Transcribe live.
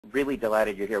Really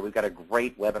delighted you're here. We've got a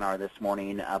great webinar this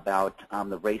morning about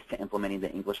the race to implementing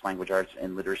the English Language Arts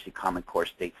and Literacy Common Core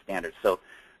State Standards. So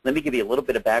let me give you a little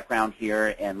bit of background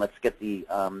here, and let's get the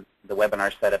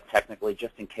webinar set up technically,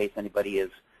 just in case anybody is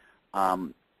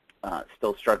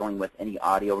still struggling with any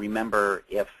audio. Remember,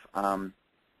 if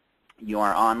you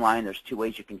are online, there's two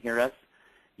ways you can hear us.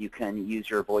 You can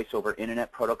use your voice over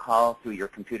internet protocol through your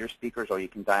computer speakers, or you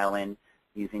can dial in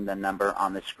using the number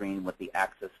on the screen with the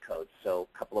access code. So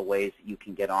a couple of ways you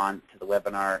can get on to the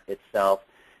webinar itself.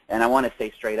 And I want to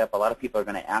say straight up, a lot of people are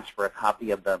going to ask for a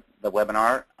copy of the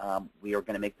webinar. We are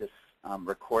going to make this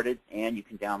recorded, and you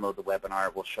can download the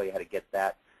webinar. We'll show you how to get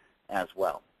that as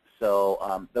well.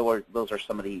 So those are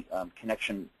some of the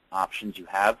connection options you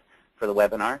have for the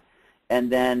webinar.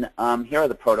 And then here are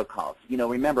the protocols. You know,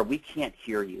 remember, we can't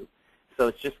hear you. So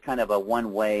it's just kind of a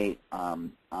one-way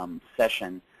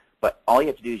session. But all you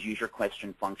have to do is use your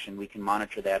question function. We can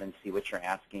monitor that and see what you're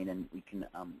asking, and we can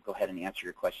go ahead and answer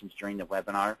your questions during the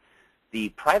webinar. The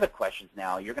private questions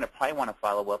now, you're going to probably want to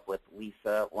follow up with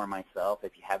Lisa or myself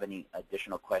if you have any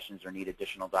additional questions or need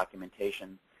additional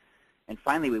documentation. And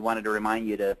finally, we wanted to remind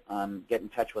you to get in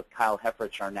touch with Kyle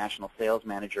Hefferich, our National Sales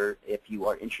Manager. If you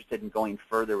are interested in going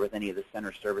further with any of the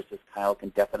center services, Kyle can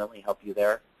definitely help you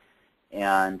there.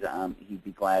 And he'd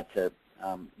be glad to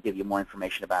give you more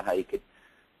information about how you could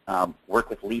work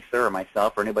with Lisa or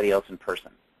myself or anybody else in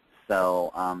person.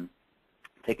 So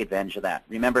take advantage of that.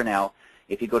 Remember now,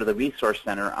 if you go to the Resource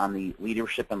Center on the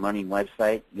Leadership and Learning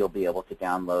website, you'll be able to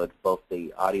download both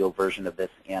the audio version of this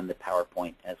and the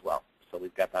PowerPoint as well. So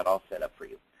we've got that all set up for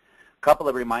you. A couple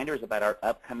of reminders about our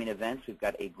upcoming events. We've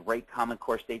got a great Common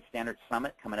Core State Standards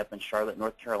Summit coming up in Charlotte,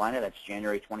 North Carolina. That's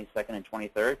January 22nd and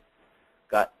 23rd.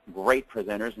 Got great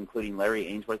presenters, including Larry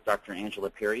Ainsworth, Dr. Angela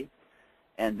Peary.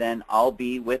 And then I'll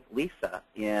be with Lisa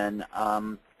in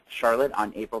Charlotte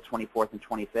on April 24th and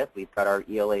 25th. We've got our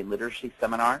ELA Literacy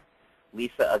Seminar.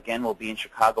 Lisa, again, will be in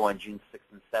Chicago on June 6th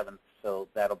and 7th, so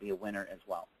that'll be a winner as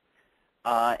well.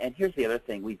 And here's the other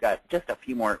thing. We've got just a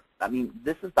few more. I mean,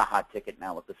 this is the hot ticket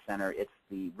now at the center. It's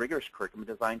the Rigorous Curriculum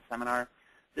Design Seminar.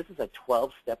 This is a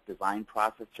 12-step design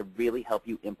process to really help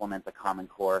you implement the Common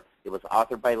Core. It was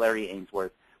authored by Larry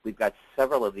Ainsworth. We've got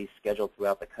several of these scheduled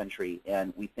throughout the country,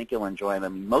 and we think you'll enjoy them. I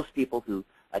mean, most people who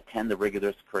attend the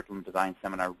Rigorous Curriculum Design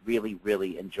Seminar really,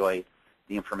 really enjoy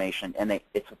the information, and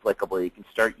it's applicable. You can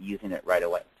start using it right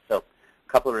away. So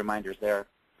a couple of reminders there.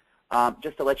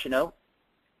 Just to let you know,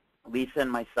 Lisa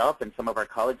and myself and some of our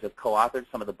colleagues have co-authored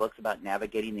some of the books about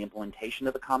navigating the implementation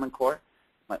of the Common Core.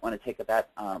 You might want to take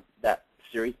that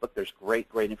series book. There's great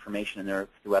information in there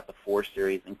throughout the 4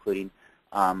 series, including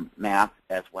math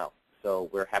as well. So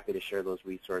we're happy to share those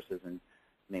resources, and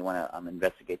you may want to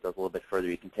investigate those a little bit further.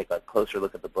 You can take a closer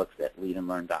look at the books at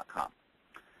leadandlearn.com.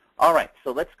 All right,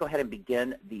 so let's go ahead and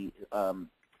begin the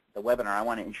webinar. I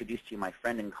want to introduce to you my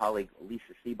friend and colleague, Lisa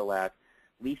Cebelak.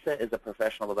 Lisa is a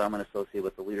professional development associate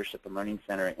with the Leadership and Learning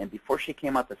Center, and before she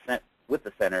came out with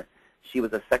the center, she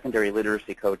was a secondary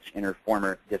literacy coach in her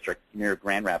former district near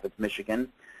Grand Rapids,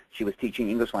 Michigan. She was teaching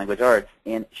English Language Arts,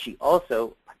 and she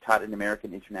also taught an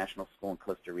American International School in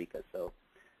Costa Rica. So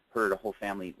her whole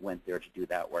family went there to do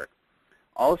that work.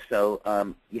 Also,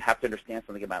 you have to understand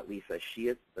something about Lisa. She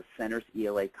is the center's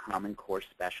ELA Common Core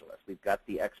Specialist. We've got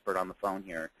the expert on the phone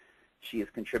here. She has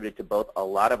contributed to both a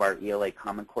lot of our ELA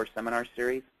Common Core Seminar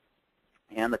series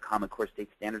and the Common Core State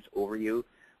Standards overview,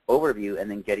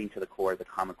 and then getting to the core of the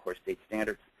Common Core State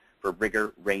Standards for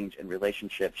rigor, range, and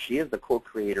relationship. She is the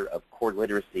co-creator of Core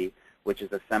Literacy, which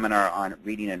is a seminar on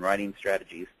reading and writing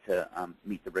strategies to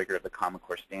meet the rigor of the Common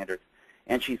Core Standards.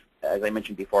 And she's, as I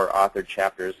mentioned before, authored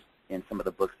chapters in some of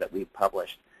the books that we've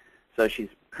published. So she's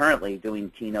currently doing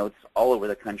keynotes all over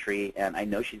the country, and I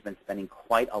know she's been spending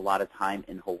quite a lot of time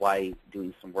in Hawaii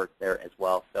doing some work there as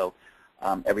well. So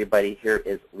everybody, here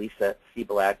is Lisa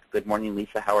Cebelak. Good morning,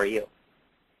 Lisa. How are you?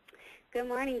 Good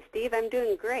morning, Steve. I'm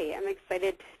doing great. I'm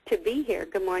excited to be here.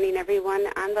 Good morning, everyone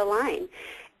on the line.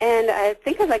 And I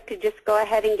think I'd like to just go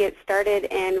ahead and get started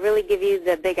and really give you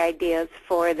the big ideas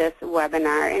for this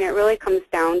webinar. And it really comes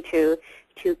down to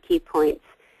 2 key points.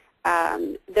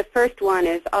 The first one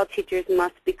is all teachers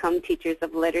must become teachers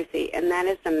of literacy, and that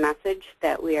is the message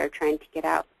that we are trying to get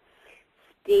out.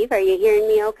 Steve, are you hearing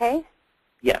me okay?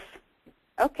 Yes.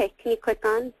 Okay, can you click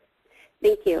on?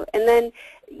 Thank you. And then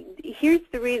here's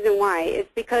the reason why.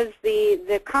 It's because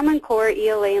the Common Core,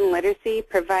 ELA, and Literacy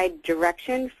provide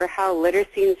direction for how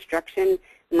literacy instruction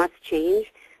must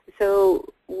change.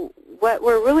 So what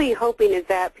we're really hoping is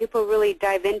that people really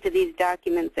dive into these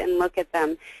documents and look at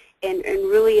them and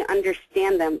really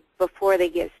understand them before they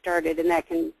get started, and that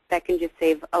can just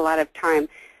save a lot of time.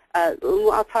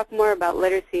 I'll talk more about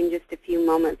literacy in just a few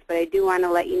moments, but I do want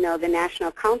to let you know the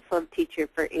National Council of Teachers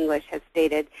for English has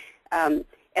stated,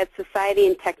 as society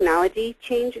and technology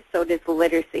change, so does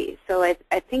literacy. So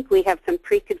I think we have some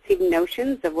preconceived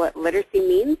notions of what literacy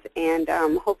means, and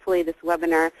hopefully this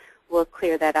webinar will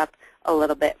clear that up a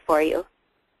little bit for you.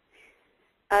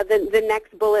 The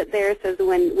next bullet there says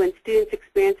when students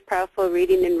experience powerful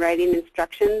reading and writing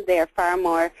instruction, they are far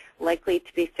more likely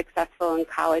to be successful in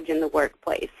college and the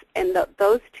workplace. And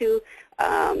those two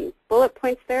bullet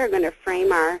points there are going to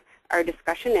frame our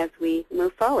discussion as we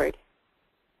move forward.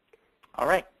 All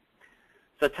right.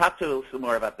 So talk to us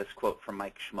more about this quote from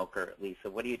Mike Schmoker, Lisa.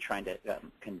 What are you trying to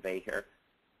convey here?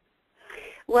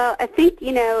 Well, I think,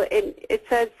 it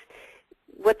says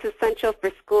what's essential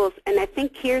for schools, and I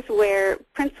think here's where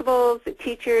principals and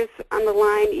teachers on the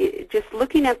line, just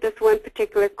looking at this one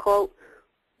particular quote,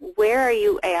 where are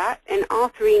you at? And all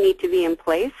three need to be in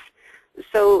place.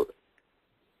 So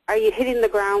are you hitting the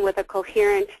ground with a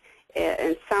coherent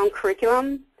and sound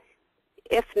curriculum?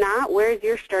 If not, where's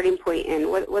your starting point in?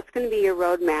 What's going to be your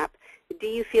roadmap? Do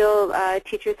you feel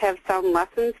teachers have sound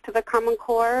lessons to the Common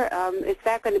Core? Is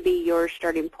that going to be your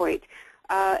starting point?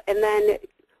 And then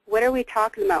what are we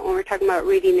talking about when we're talking about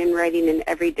reading and writing in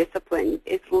every discipline?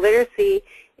 Is literacy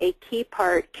a key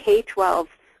part, K-12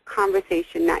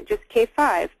 conversation, not just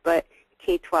K-5, but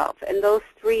K-12? And those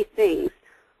three things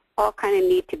all kind of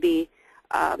need to be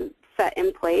set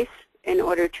in place in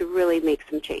order to really make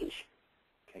some change.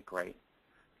 Okay, great.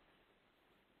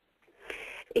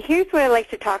 Here's what I'd like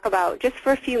to talk about just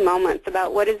for a few moments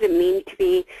about what does it mean to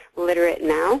be literate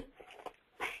now.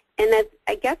 And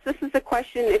I guess this is a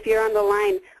question, if you're on the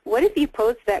line, what if you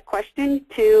posed that question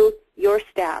to your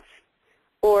staff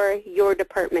or your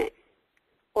department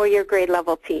or your grade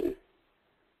level team?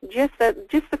 Just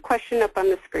the question up on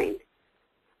the screen.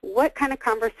 What kind of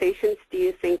conversations do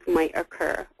you think might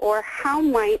occur? Or how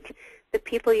might the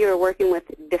people you're working with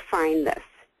define this?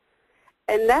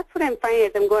 And that's what I'm finding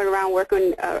as I'm going around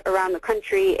working around the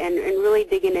country and really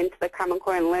digging into the Common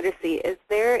Core and literacy is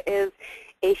there is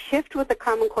a shift with the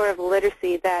Common Core of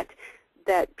literacy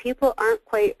that people aren't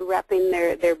quite wrapping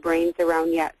their brains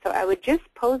around yet. So I would just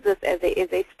pose this as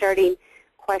a starting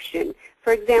question.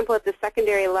 For example, at the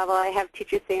secondary level, I have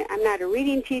teachers saying, I'm not a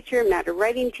reading teacher, I'm not a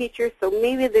writing teacher, so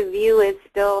maybe the view is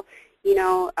still,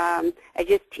 I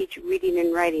just teach reading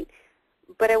and writing.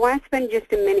 But I want to spend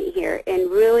just a minute here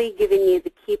and really giving you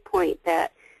the key point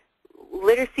that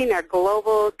literacy in our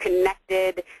global,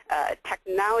 connected,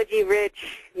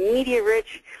 technology-rich,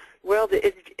 media-rich world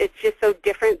it's just so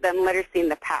different than literacy in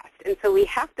the past. And so we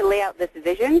have to lay out this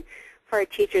vision for our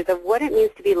teachers of what it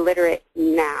means to be literate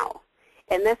now.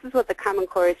 And this is what the Common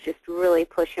Core is just really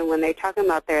pushing when they're talking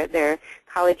about their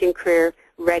college and career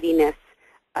readiness,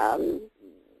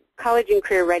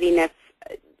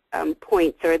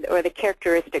 points or the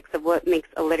characteristics of what makes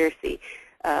a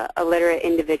literate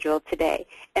individual today.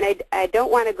 And I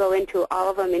don't want to go into all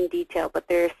of them in detail, but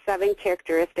there are 7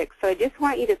 characteristics. So I just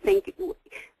want you to think,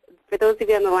 for those of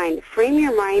you on the line, frame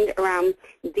your mind around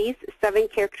these 7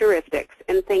 characteristics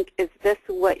and think, is this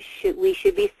what we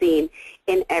should be seeing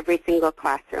in every single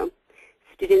classroom?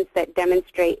 Students that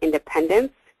demonstrate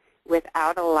independence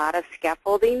without a lot of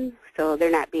scaffolding, so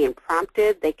they're not being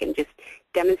prompted, they can just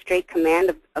demonstrate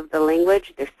command of the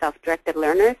language, they're self-directed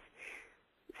learners.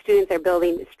 Students are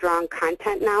building strong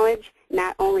content knowledge,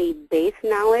 not only base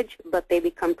knowledge, but they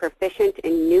become proficient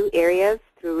in new areas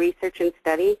through research and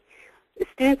study. The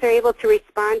students are able to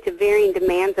respond to varying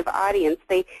demands of audience.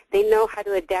 They know how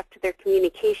to adapt to their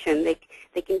communication.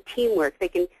 They can teamwork. They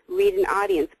can read an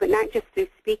audience, but not just through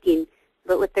speaking,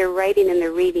 but with their writing and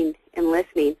their reading and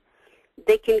listening.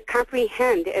 They can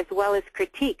comprehend as well as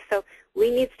critique. So we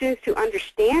need students to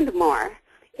understand more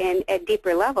and at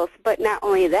deeper levels, but not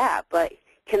only that, but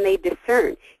can they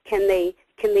discern? Can they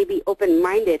be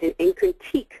open-minded and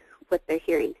critique what they're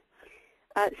hearing?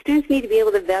 Students need to be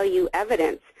able to value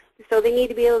evidence. So they need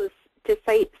to be able to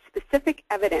cite specific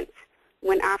evidence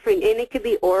when offering, and it could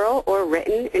be oral or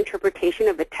written interpretation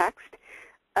of a text.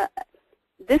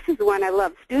 This is one I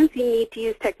love. Students need to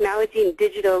use technology and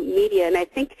digital media, and I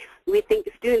think we think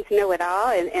students know it all,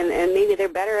 and maybe they're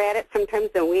better at it sometimes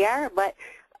than we are, but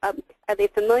are they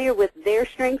familiar with their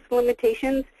strengths and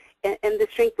limitations and the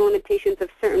strengths and limitations of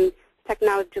certain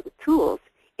technological tools,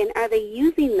 and are they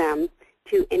using them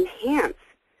to enhance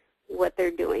what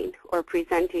they're doing or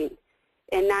presenting,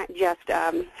 and not just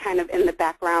kind of in the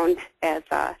background as,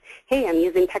 hey, I'm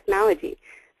using technology.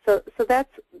 So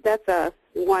that's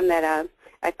one that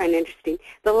I find interesting.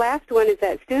 The last one is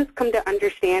that students come to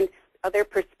understand other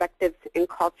perspectives and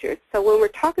cultures. So when we're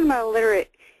talking about a literate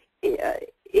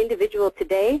individual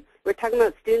today. We're talking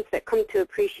about students that come to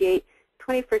appreciate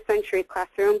 21st century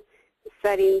classroom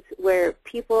settings where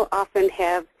people often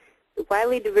have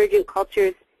widely divergent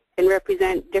cultures and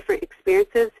represent different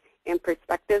experiences and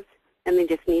perspectives, and they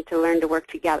just need to learn to work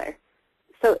together.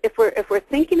 So if we're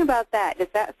thinking about that, does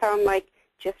that sound like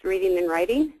just reading and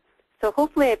writing? So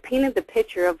hopefully I painted the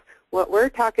picture of what we're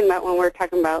talking about when we're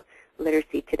talking about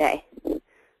literacy today.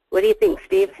 What do you think,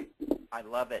 Steve? I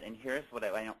love it, and here's what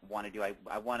I want to do.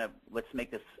 I want to, let's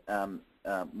make this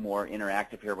more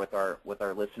interactive here with our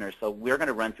listeners. So we're going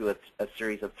to run through a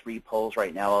series of 3 polls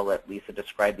right now. I'll let Lisa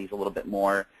describe these a little bit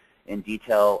more in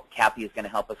detail. Kathy is going to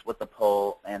help us with the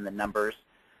poll and the numbers.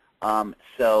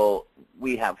 So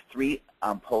we have 3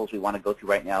 polls we want to go through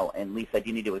right now, and Lisa, do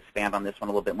you need to expand on this one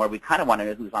a little bit more? We kind of want to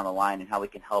know who's on the line and how we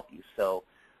can help you. So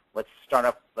let's start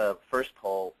off the first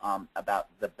poll about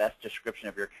the best description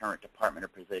of your current department or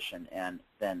position, and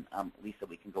then Lisa,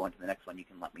 we can go into the next one. You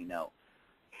can let me know.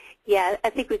 Yeah, I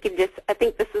think we could just, I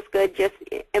think this is good. Just,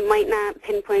 it might not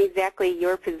pinpoint exactly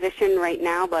your position right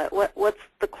now, but what's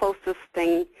the closest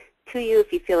thing to you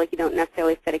if you feel like you don't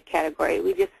necessarily fit a category?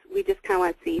 We just kind of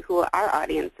want to see who our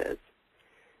audience is.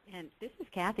 And this is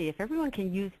Kathy. If everyone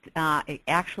can use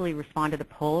actually respond to the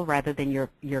poll rather than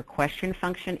your question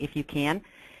function, if you can,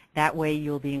 that way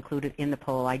you'll be included in the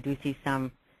poll. I do see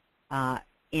some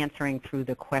answering through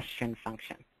the question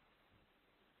function.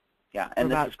 Yeah,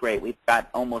 and this is great. We've got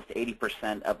almost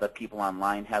 80% of the people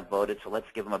online have voted, so let's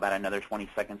give them about another 20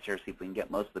 seconds here, see if we can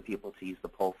get most of the people to use the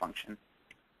poll function.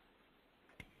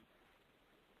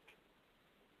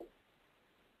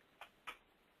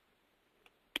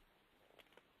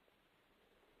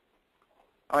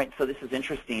 All right, so this is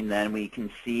interesting then. We can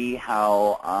see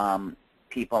how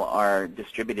people are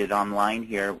distributed online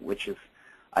here, which is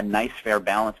a nice fair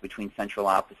balance between central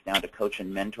office down to coach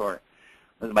and mentor.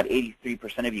 There's about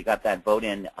 83% of you got that vote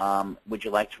in. Would you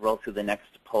like to roll through the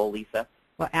next poll, Lisa?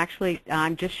 Well, actually,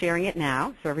 I'm just sharing it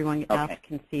now so everyone else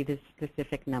can see the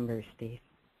specific numbers, Steve.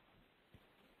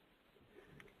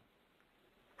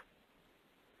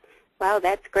 Wow,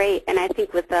 that's great. And I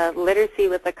think with the literacy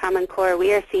with the Common Core,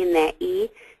 we are seeing that E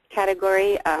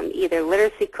category, either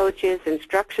literacy coaches,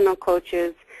 instructional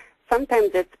coaches.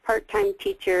 Sometimes it's part-time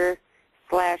teacher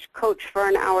 / coach for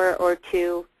an hour or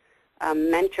 2.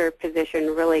 Mentor position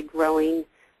really growing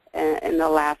in the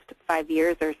last 5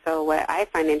 years or so. What I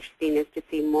find interesting is to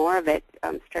see more of it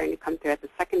starting to come through at the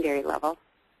secondary level.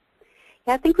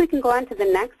 Yeah, I think we can go on to the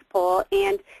next poll,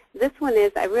 and this one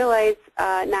is, I realize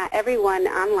not everyone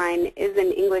online is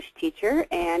an English teacher,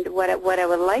 and what I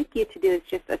would like you to do is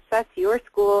just assess your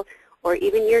school or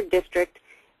even your district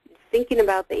thinking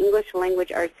about the English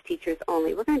language arts teachers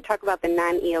only. We're going to talk about the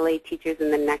non-ELA teachers in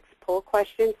the next poll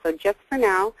question, so just for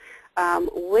now,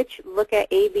 look at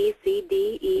A, B, C,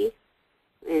 D, E,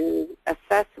 and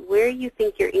assess where you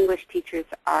think your English teachers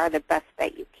are the best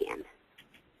that you can.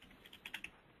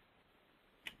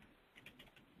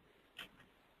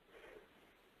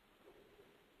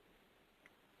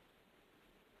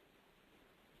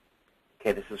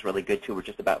 Okay, this is really good too. We're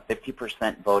just about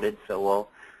 50% voted, so we'll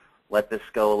let this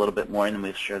go a little bit more and then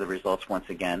we'll share the results once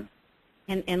again.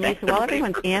 And Lisa, while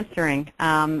everyone's answering,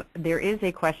 there is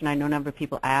a question I know a number of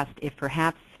people asked if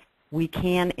perhaps we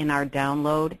can, in our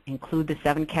download, include the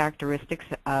 7 characteristics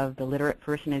of the literate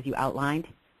person as you outlined.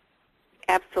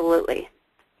 Absolutely.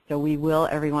 So we will,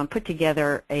 everyone, put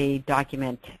together a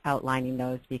document outlining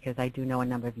those because I do know a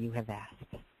number of you have asked.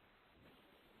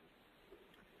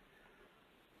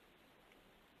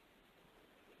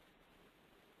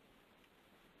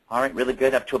 All right, really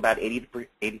good, up to about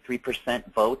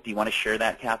 83% vote. Do you want to share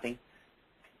that, Kathy?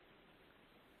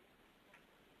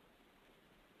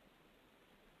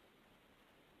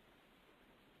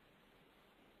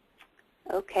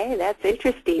 Okay, that's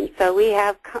interesting. So we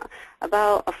have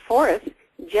about a fourth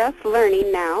just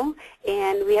learning now,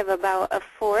 and we have about a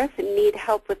fourth need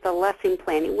help with the lesson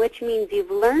planning, which means you've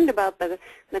learned about the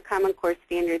Common Core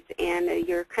standards and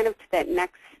you're kind of to that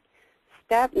next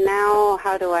step. Now,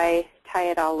 how do I tie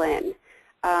it all in?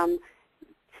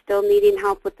 Still needing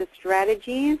help with the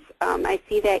strategies. I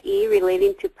see that E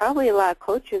relating to probably a lot of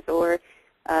coaches or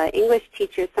English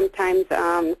teachers. Sometimes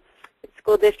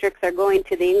school districts are going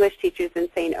to the English teachers and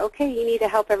saying, okay, you need to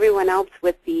help everyone else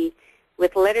with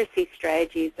literacy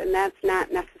strategies, and that's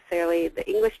not necessarily, the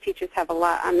English teachers have a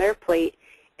lot on their plate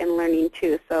in learning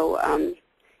too. So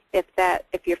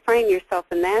if you're finding yourself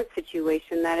in that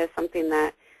situation, that is something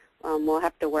that we'll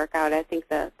have to work out. I think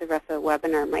the rest of the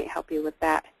webinar might help you with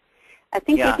that. I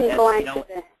think we can go on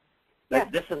to the Yeah.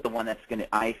 This is the one that's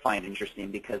I find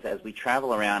interesting, because as we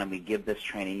travel around and we give this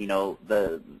training, you know,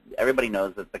 everybody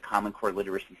knows that the Common Core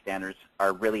literacy standards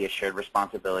are really a shared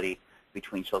responsibility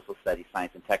between social studies,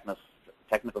 science, and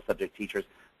technical subject teachers.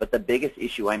 But the biggest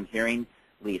issue I'm hearing,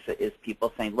 Lisa, is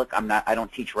people saying, look, I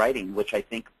don't teach writing, which I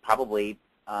think probably,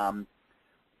 I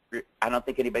don't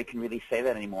think anybody can really say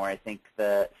that anymore. I think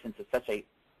since it's such a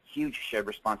huge shared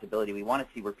responsibility, we want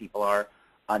to see where people are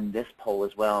on this poll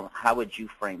as well. How would you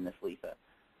frame this, Lisa?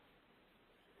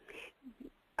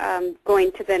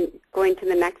 Going to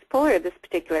the next poll, or this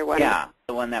particular one? Yeah,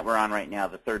 the one that we're on right now,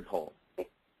 the third poll. Okay.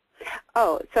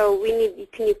 Oh, so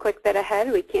can you click that ahead?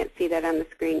 We can't see that on the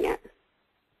screen yet.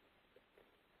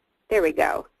 There we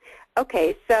go.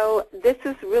 Okay, so this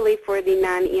is really for the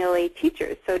non-ELA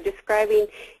teachers. So describing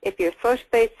if you're social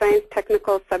studies, science,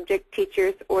 technical subject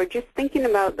teachers, or just thinking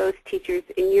about those teachers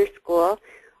in your school,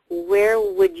 where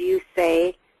would you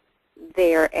say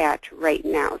they're at right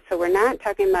now? So we're not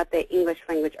talking about the English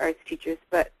language arts teachers,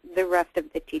 but the rest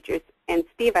of the teachers. And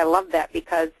Steve, I love that,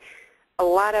 because a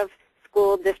lot of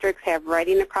school districts have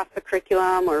writing across the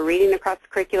curriculum or reading across the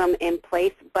curriculum in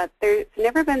place, but there's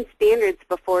never been standards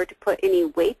before to put any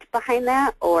weight behind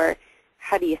that, or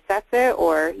how do you assess it,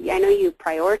 or I know you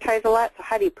prioritize a lot, so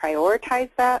how do you prioritize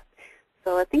that?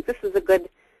 So I think this is a good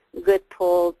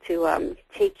poll to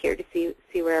take here to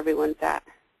see where everyone's at.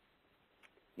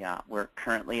 Yeah, we're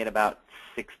currently at about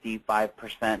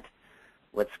 65%.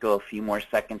 Let's go a few more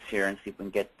seconds here and see if we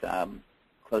can get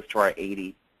close to our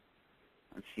 80.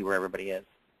 Let's see where everybody is.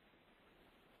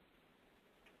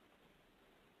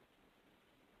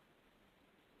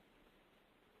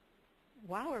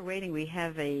 While we're waiting, we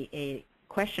have a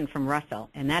question from Russell,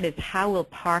 and that is, how will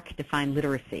PARC define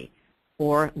literacy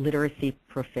or literacy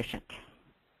proficient?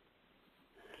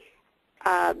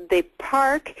 The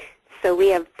PARC, so we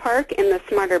have PARC and the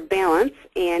Smarter Balance,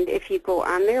 and if you go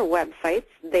on their websites,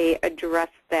 they address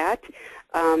that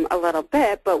a little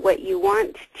bit, but what you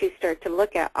want to start to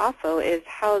look at also is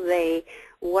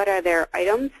what are their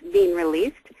items being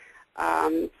released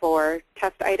for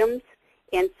test items.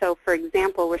 And so, for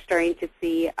example, we're starting to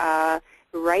see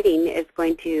writing is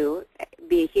going to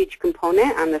be a huge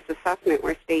component on this assessment,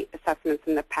 where state assessments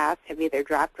in the past have either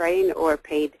dropped writing or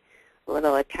paid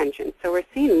little attention. So we're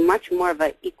seeing much more of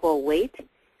an equal weight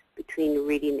between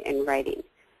reading and writing.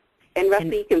 And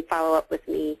Russell, you can follow up with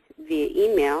me via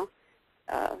email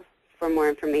for more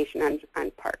information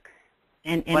on PARC.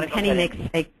 And Penny makes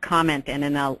a comment, and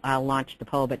then I'll launch the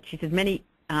poll. But she says many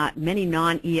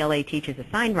non-ELA teachers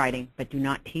assign writing, but do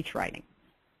not teach writing.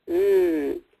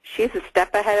 She's a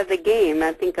step ahead of the game.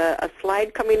 I think a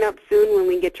slide coming up soon when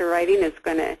we get to writing is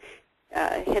going to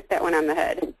hit that one on the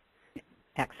head.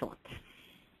 Excellent.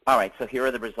 All right, so here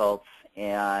are the results.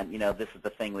 And, you know, this is the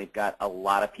thing. We've got a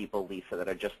lot of people, Lisa, that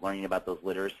are just learning about those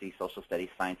literacy, social studies,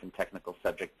 science, and technical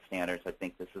subject standards. I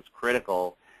think this is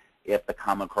critical if the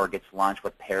Common Core gets launched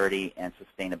with parity and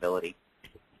sustainability.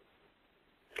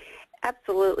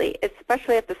 Absolutely,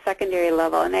 especially at the secondary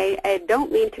level. And I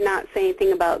don't mean to not say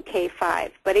anything about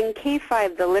K-5, but in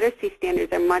K-5, the literacy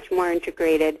standards are much more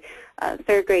integrated.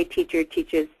 Third grade teacher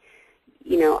teaches,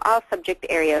 you know, all subject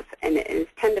areas, and it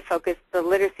tend to focus, the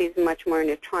literacy is much more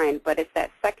intertwined, but it's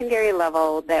that secondary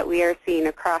level that we are seeing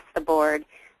across the board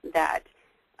that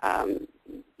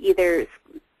either,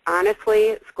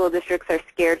 honestly, school districts are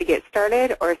scared to get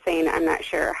started, or saying, I'm not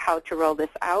sure how to roll this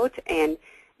out, and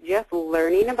just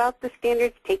learning about the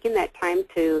standards, taking that time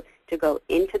to go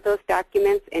into those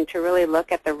documents and to really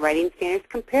look at the writing standards,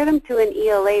 compare them to an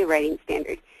ELA writing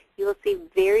standard. You will see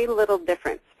very little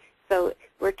difference. So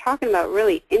we're talking about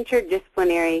really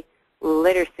interdisciplinary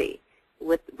literacy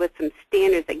with some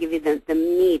standards that give you the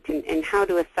meat and how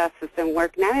to assess this and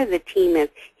work not as a team as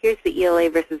here's the ELA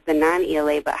versus the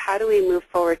non-ELA, but how do we move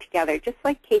forward together, just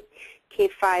like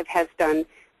K-5 has done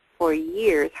for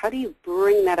years. How do you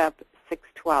bring that up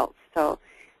 6-12? So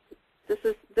this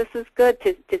is good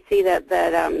to see that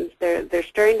they're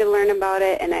starting to learn about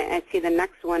it, and I see the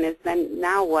next one is then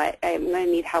now what? I'm going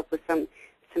to need help with some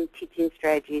teaching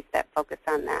strategies that focus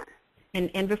on that.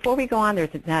 And before we go on, there's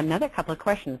another couple of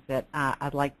questions that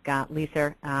I'd like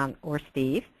Lisa or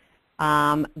Steve.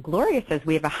 Gloria says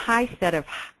we have a set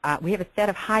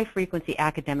of high frequency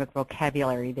academic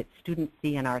vocabulary that students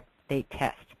see in our state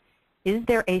test. Is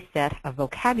there a set of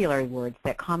vocabulary words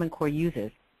that Common Core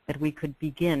uses that we could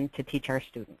begin to teach our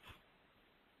students?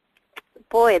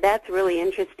 Boy, that's really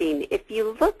interesting. If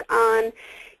you look on,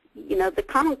 you know, the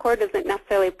Common Core doesn't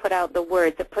necessarily put out the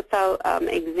words. It puts out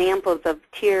examples of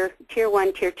tier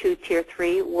 1, tier 2, tier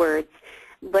 3 words.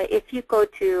 But if you go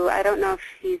to, I don't know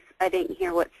if I didn't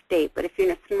hear what state, but if you're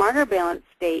in a Smarter Balance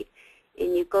state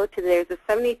and you go to, there's a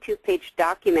 72-page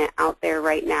document out there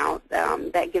right now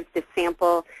that gives the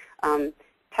sample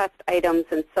test items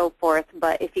and so forth,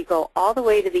 but if you go all the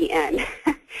way to the end,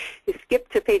 you skip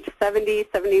to page 70,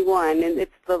 71, and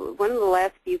it's one of the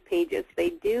last few pages. They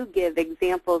do give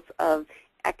examples of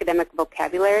academic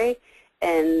vocabulary,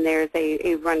 and there's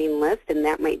a running list, and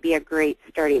that might be a great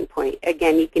starting point.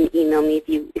 Again, you can email me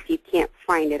if you can't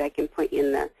find it. I can point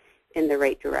you in the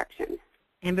right direction.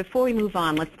 And before we move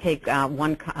on, let's take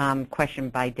one question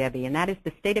by Debbie, and that is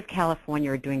the state of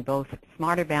California are doing both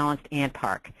Smarter Balanced and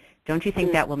PARC. Don't you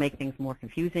think that will make things more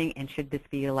confusing, and should this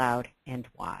be allowed, and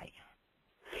why?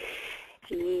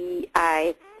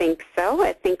 I think so.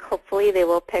 I think hopefully they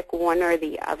will pick one or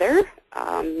the other.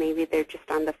 Maybe they're just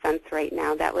on the fence right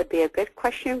now. That would be a good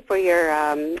question for your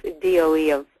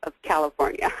DOE of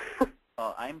California.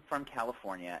 Well, I'm from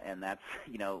California, and that's,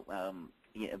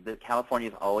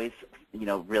 California's always,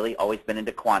 really always been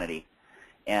into quantity.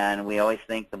 And we always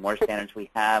think the more standards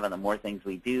we have and the more things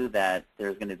we do, that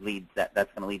that's going to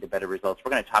lead to better results.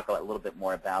 We're going to talk a little bit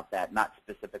more about that, not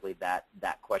specifically that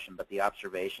question, but the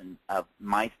observation of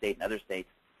my state and other states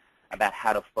about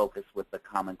how to focus with the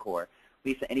Common Core.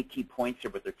 Lisa, any key points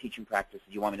here with their teaching practices?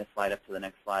 Do you want me to slide up to the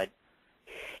next slide?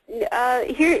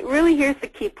 Here's the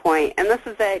key point, and this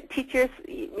is that teachers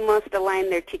must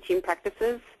align their teaching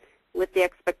practices with the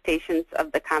expectations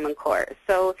of the Common Core.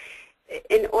 So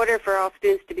in order for all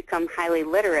students to become highly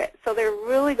literate. So they're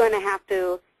really going to have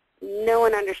to know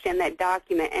and understand that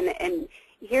document. And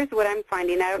here's what I'm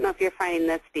finding. I don't know if you're finding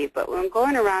this, Steve, but when I'm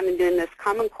going around and doing this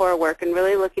Common Core work and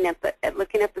really looking at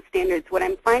the standards, what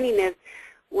I'm finding is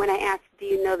when I ask, do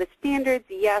you know the standards?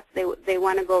 Yes, they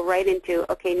want to go right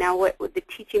into, okay, now what with the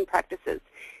teaching practices.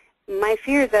 My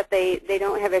fear is that they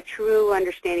don't have a true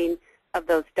understanding of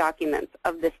those documents,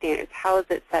 of the standards. How is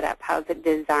it set up? How is it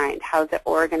designed? How is it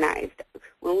organized?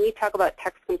 When we talk about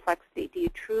text complexity, do you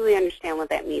truly understand what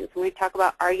that means? When we talk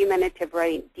about argumentative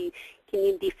writing, can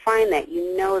you define that?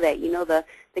 You know the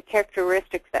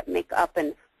characteristics that make up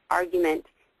an argument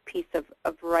piece of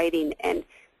writing. And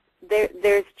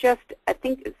there's just, I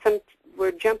think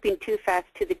we're jumping too fast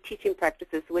to the teaching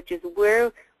practices, which is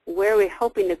where we're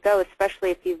hoping to go,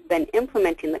 especially if you've been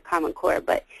implementing the Common Core.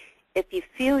 But if you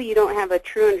feel you don't have a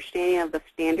true understanding of the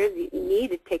standards, you need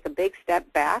to take a big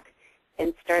step back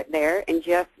and start there and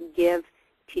just give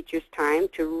teachers time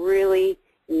to really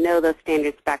know those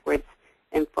standards backwards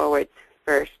and forwards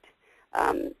first,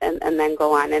 and then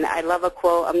go on. And I love a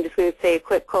quote. I'm just going to say a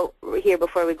quick quote here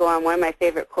before we go on. One of my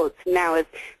favorite quotes now is,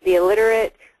 the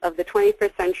illiterate of the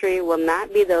 21st century will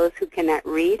not be those who cannot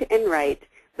read and write,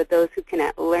 but those who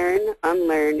cannot learn,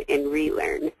 unlearn, and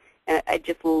relearn. And I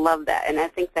just love that, and I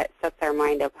think that sets our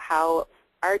mind of how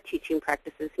our teaching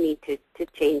practices need to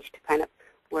change to kind of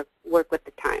work with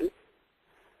the times.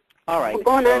 All right. We're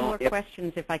going on more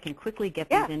questions, if I can quickly get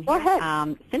these in here. Go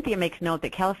ahead. Cynthia makes note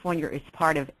that California is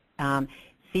part of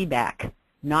CBAC,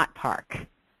 not PARC.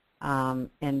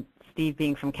 And Steve,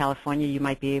 being from California, you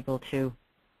might be able to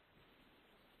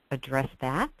address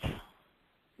that.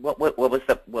 What was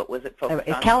it focused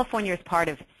on? California is part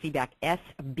of CBAC,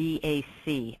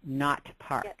 SBAC, not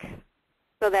PARC. Yes.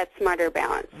 So that's Smarter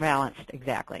Balanced. Balanced,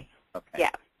 exactly. Okay. Yeah.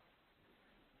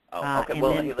 Oh, okay.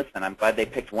 Well, hey, listen, I'm glad they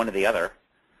picked one or the other.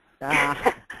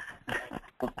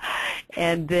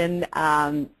 And then,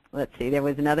 let's see, there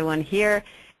was another one here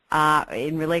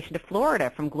in relation to Florida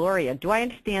from Gloria. Do I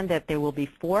understand that there will be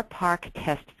 4 PARC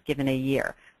tests given a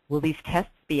year? Will these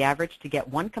tests be averaged to get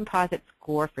one composite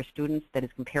score for students that is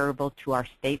comparable to our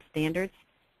state standards?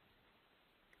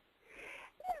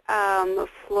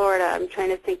 Florida, I'm trying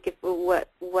to think if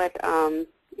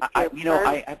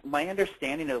my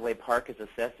understanding of the way PARC is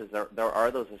assessed is there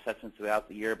are those assessments throughout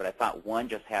the year, but I thought one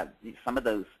just had some of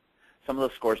those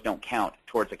scores don't count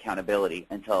towards accountability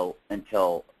until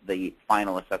the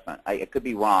final assessment. I could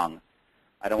be wrong.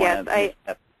 I don't want to.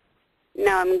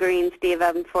 No, I'm agreeing, Steve.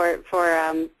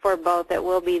 For both, it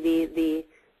will be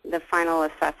the final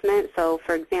assessment. So,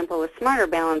 for example, with Smarter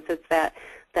Balance, it's that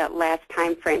last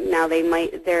time frame. Now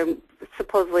they're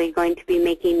supposedly going to be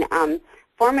making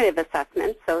formative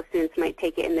assessments. So students might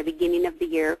take it in the beginning of the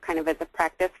year, kind of as a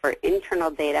practice for internal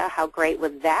data. How great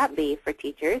would that be for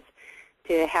teachers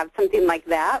to have something like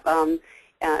that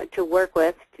to work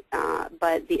with?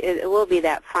 But it will be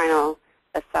that final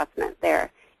assessment there.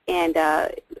 And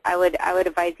I would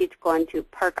advise you to go on to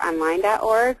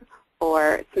parkonline.org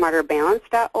or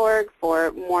smarterbalance.org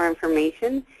for more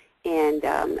information. And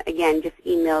again, just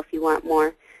email if you want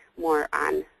more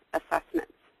on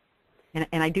assessments.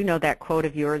 And I do know that quote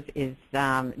of yours is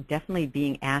definitely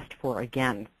being asked for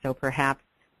again. So perhaps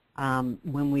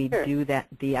when we do that,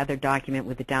 the other document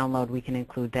with the download, we can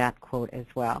include that quote as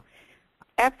well.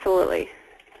 Absolutely.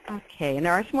 Okay, and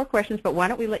there are some more questions, but why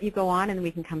don't we let you go on and then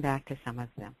we can come back to some of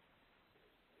them.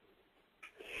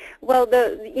 Well,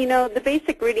 the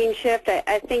basic reading shift,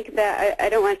 I think that I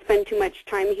don't want to spend too much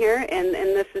time here, and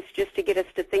this is just to get us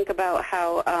to think about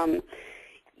how,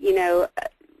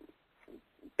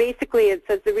 basically it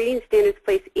says the reading standards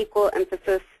place equal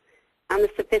emphasis on the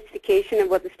sophistication of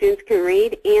what the students can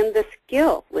read and the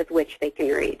skill with which they can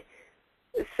read.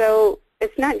 So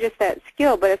it's not just that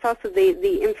skill, but it's also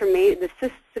the information,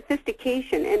 the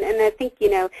sophistication, and I think,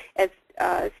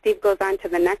 as Steve goes on to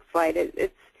the next slide,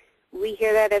 we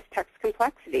hear that as text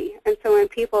complexity. And so when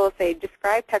people say,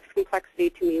 describe text complexity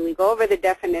to me, we go over the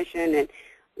definition and,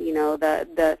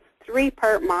 the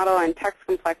three-part model on text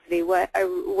complexity. What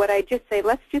I just say,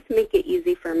 let's just make it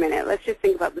easy for a minute. Let's just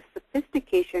think about the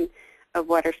sophistication of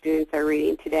what our students are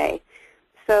reading today.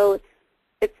 So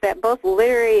it's that both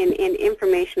literary and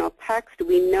informational text,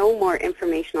 we know more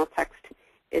informational text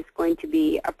is going to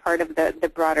be a part of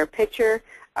the broader picture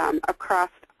across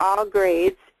all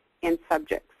grades and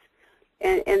subjects.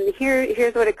 And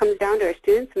here's what it comes down to. Our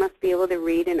students must be able to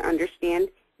read and understand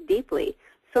deeply.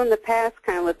 So in the past,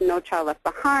 kind of with No Child Left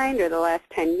Behind or the last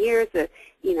 10 years,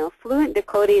 fluent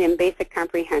decoding and basic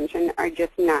comprehension are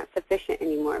just not sufficient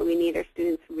anymore. We need our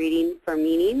students reading for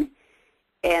meaning,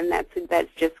 and that's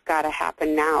just got to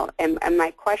happen now. And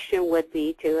my question would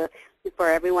be for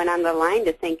everyone on the line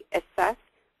to think, assess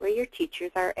where your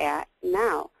teachers are at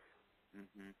now.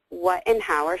 Mm-hmm. What and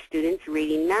how are students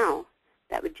reading now?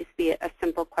 That would just be a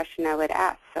simple question I would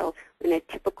ask. So in a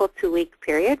typical 2-week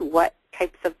period, what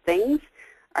types of things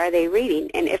are they reading?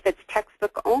 And if it's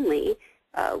textbook only,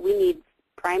 we need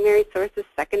primary sources,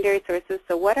 secondary sources.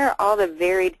 So what are all the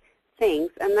varied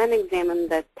things? And then examine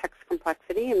the text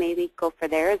complexity and maybe go for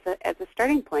there as a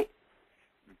starting point.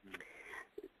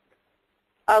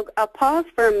 Mm-hmm. I'll pause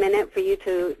for a minute for you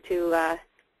to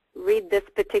read this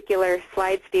particular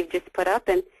slide Steve just put up.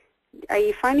 And are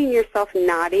you finding yourself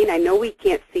nodding? I know we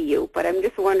can't see you, but I'm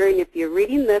just wondering if you're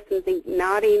reading this and think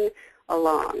nodding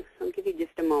along. I'll give you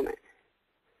just a moment.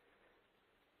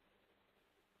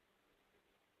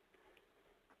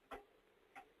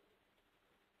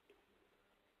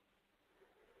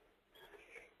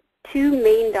 Two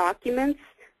main documents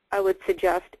I would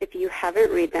suggest if you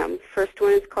haven't read them. First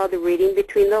one is called the Reading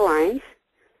Between the Lines,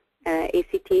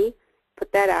 ACT.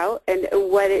 Put that out, and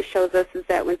what it shows us is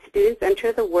that when students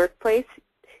enter the workplace,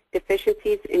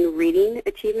 deficiencies in reading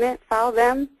achievement follow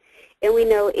them, and we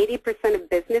know 80% of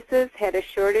businesses had a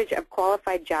shortage of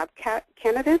qualified job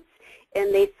candidates,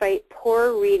 and they cite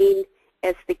poor reading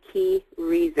as the key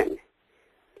reason.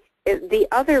 The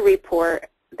other report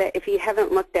that if you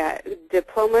haven't looked at,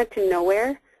 Diploma to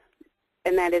Nowhere,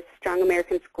 and that is Strong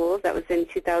American Schools, that was in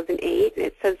 2008,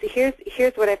 it says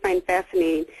here's what I find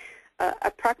fascinating.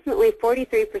 Approximately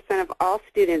 43% of all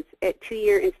students at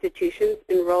 2-year institutions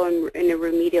enroll in a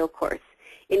remedial course.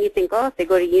 And you think, oh, if they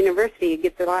go to university, it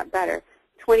gets a lot better.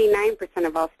 29%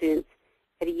 of all students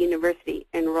at a university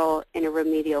enroll in a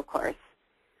remedial course.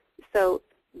 So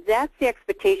that's the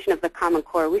expectation of the Common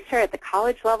Core. We started at the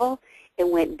college level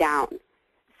and went down.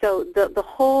 So the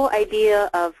whole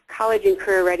idea of college and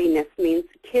career readiness means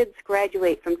kids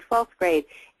graduate from 12th grade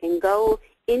and go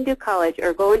into college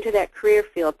or go into that career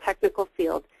field, technical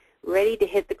field, ready to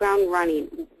hit the ground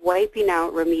running, wiping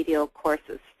out remedial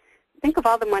courses. Think of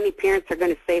all the money parents are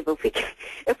going to save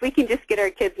if we can just get our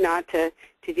kids not to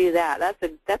do that.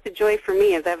 That's a joy for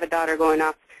me as I have a daughter going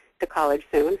off to college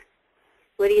soon.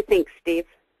 What do you think, Steve?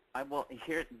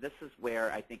 This is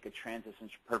where I think it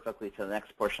transitions perfectly to the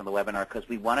next portion of the webinar, because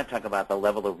we want to talk about the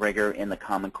level of rigor in the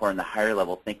Common Core and the higher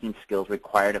level thinking skills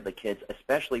required of the kids,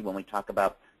 especially when we talk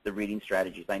about the reading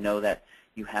strategies. I know that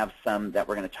you have some that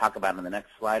we're going to talk about in the next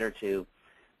slide or two,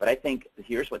 but I think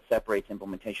here's what separates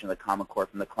implementation of the Common Core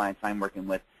from the clients I'm working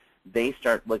with. They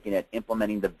start looking at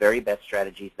implementing the very best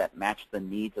strategies that match the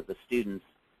needs of the students,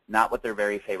 not what their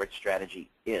very favorite strategy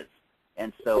is.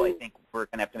 And so I think we're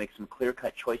going to have to make some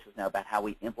clear-cut choices now about how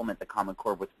we implement the Common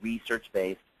Core with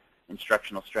research-based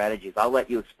instructional strategies. I'll let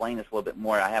you explain this a little bit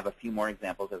more. I have a few more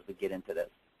examples as we get into this.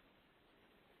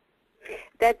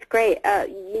 That's great.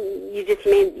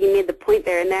 You made the point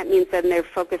there, and that means that they're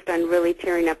focused on really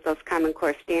tearing up those Common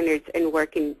Core standards and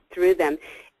working through them.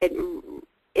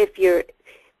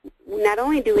 Not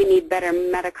only do we need better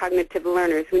metacognitive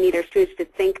learners, we need our students to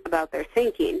think about their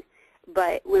thinking,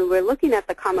 but when we're looking at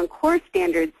the Common Core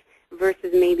standards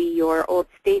versus maybe your old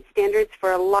state standards,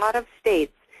 for a lot of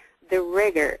states, the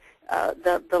rigor,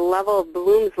 the level of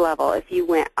Bloom's level, if you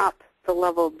went up the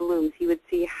level of Bloom's, you would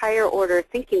see higher order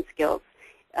thinking skills.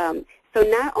 So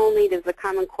not only does the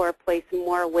Common Core place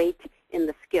more weight in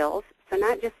the skills, so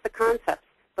not just the concepts,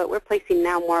 but we're placing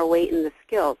now more weight in the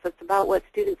skills. So it's about what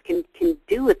students can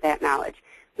do with that knowledge.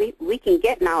 We can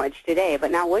get knowledge today,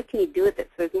 but now what can you do with it?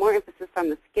 So there's more emphasis on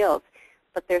the skills,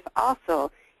 but there's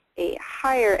also a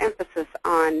higher emphasis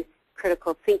on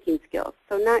critical thinking skills.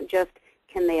 So not just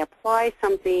can they apply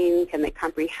something, can they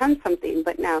comprehend something,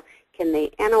 but now can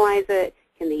they analyze it,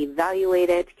 can they evaluate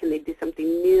it, can they do something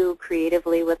new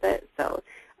creatively with it? So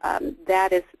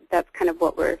that's kind of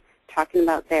what we're talking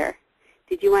about there.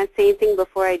 Did you want to say anything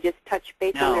before I just touch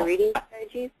base on the reading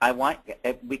strategies?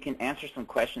 We can answer some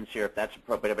questions here if that's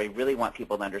appropriate, but I really want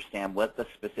people to understand what the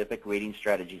specific reading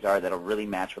strategies are that will really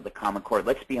match with the Common Core.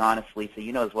 Let's be honest, Lisa,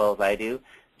 you know as well as I do,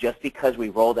 just because we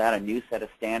rolled out a new set of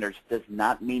standards does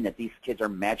not mean that these kids are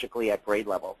magically at grade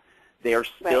level. They are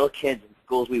still kids in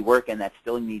schools we work in that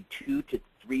still need 2 to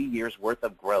 3 years worth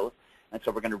of growth, and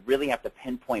so we're going to really have to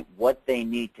pinpoint what they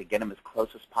need to get them as close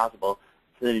as possible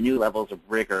to the new levels of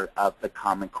rigor of the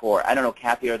Common Core. I don't know,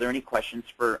 Kathy, are there any questions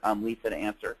for Lisa to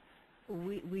answer?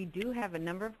 We do have a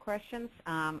number of questions.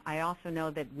 I also know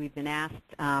that we've been asked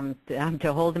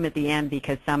to hold them at the end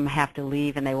because some have to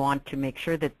leave and they want to make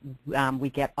sure that we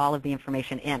get all of the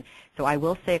information in. So I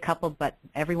will say a couple, but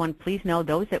everyone please know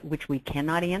those at which we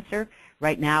cannot answer.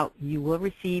 Right now you will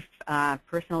receive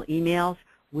personal emails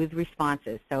with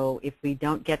responses. So if we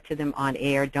don't get to them on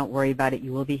air, don't worry about it.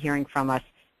 You will be hearing from us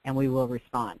and we will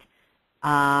respond.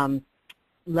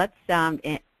 Let's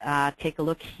take a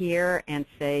look here and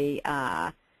say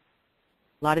a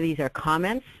lot of these are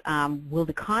comments. Will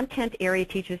the content area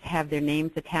teachers have their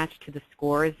names attached to the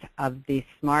scores of the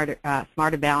Smarter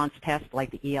Balance test like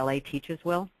the ELA teachers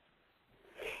will?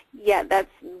 Yeah,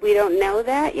 we don't know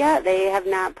that yet. They have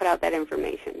not put out that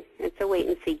information. It's a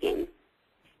wait-and-see game.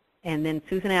 And then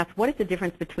Susan asks, what is the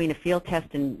difference between a field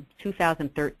test in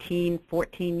 2013,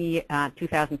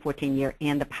 2014 year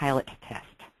and the pilot test?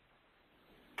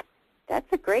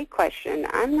 That's a great question.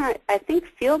 I think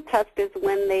field test is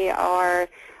when they are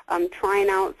trying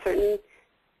out certain,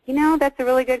 that's a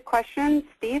really good question,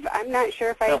 Steve. I'm not sure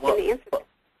if I can answer that.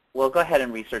 Well, go ahead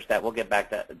and research that. We'll get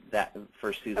back to that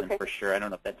for Susan for sure. I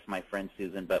don't know if that's my friend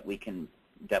Susan, but we can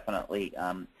definitely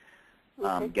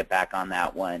get back on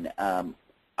that one.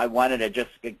 I wanted to just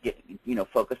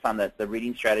focus on the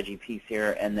reading strategy piece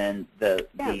here, and then the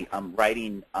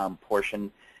writing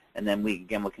portion, and then we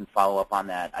can follow up on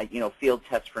that. Field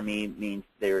test for me means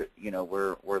we're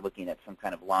looking at some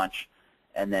kind of launch,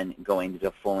 and then going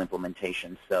to full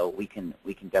implementation. So we can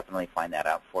definitely find that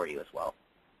out for you as well.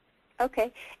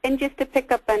 Okay, and just to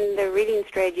pick up on the reading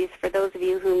strategies, for those of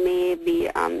you who maybe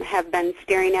have been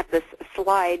staring at this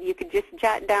slide, you could just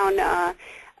jot down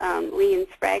Lee and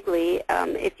Spragley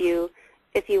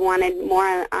if you wanted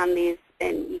more on these,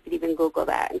 and you could even Google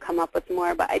that and come up with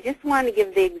more. But I just want to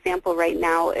give the example right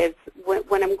now is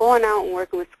when I'm going out and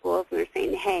working with schools and they're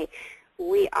saying, hey,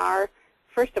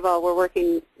 first of all, we're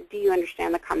working, do you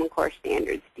understand the Common Core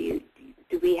standards?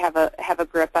 Do we have a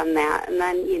grip on that? And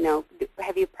then,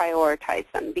 have you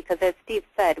prioritized them? Because as Steve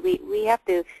said, we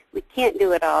can't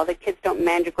do it all. The kids don't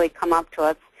magically come up to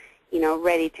us,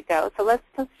 ready to go. So let's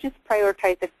just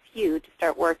prioritize a few to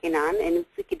start working on. And if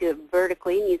we could do it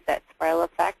vertically and use that spiral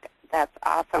effect, that's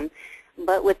awesome.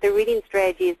 But with the reading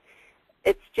strategies,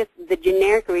 it's just the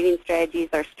generic reading strategies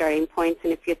are starting points.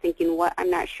 And if you're thinking, I'm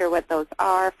not sure what those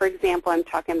are, for example, I'm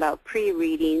talking about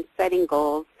pre-reading, setting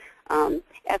goals,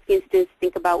 asking students to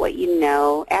think about what you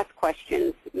know, ask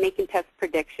questions, making test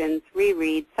predictions,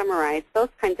 reread, summarize, those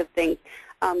kinds of things.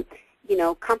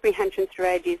 Comprehension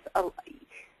strategies,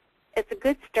 it's a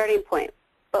good starting point,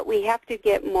 but we have to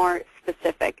get more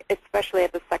specific, especially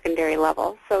at the secondary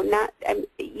level. So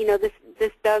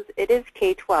it is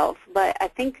K-12, but I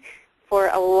think for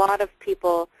a lot of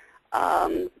people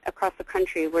across the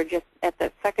country, we're just at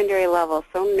the secondary level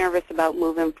so nervous about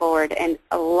moving forward, and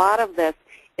a lot of this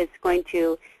is going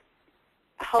to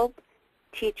help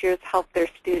teachers help their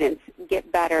students get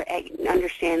better at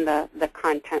understanding the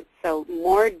content. So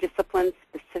more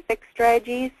discipline-specific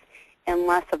strategies and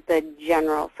less of the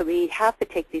general. So we have to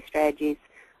take these strategies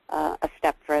a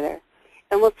step further.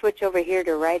 And we'll switch over here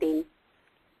to writing.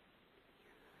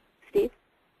 Steve?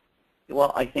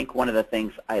 Well, I think one of the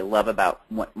things I love about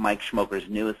Mike Schmoker's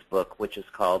newest book, which is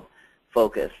called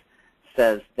Focus,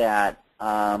 says that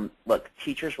look,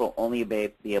 teachers will only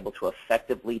be able to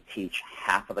effectively teach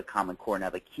half of the Common Core.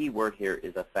 Now, the key word here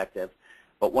is effective,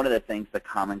 but one of the things the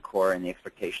Common Core and the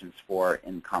expectations for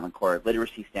in Common Core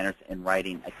literacy standards in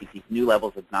writing, I think these new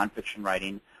levels of nonfiction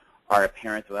writing are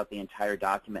apparent throughout the entire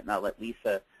document. And I'll let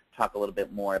Lisa talk a little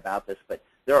bit more about this, but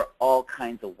There are all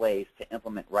kinds of ways to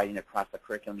implement writing across the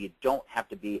curriculum. You don't have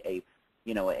to be a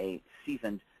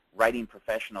seasoned writing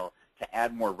professional to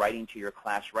add more writing to your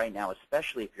class right now,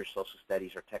 especially if you're social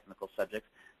studies or technical subjects.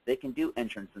 They can do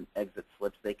entrance and exit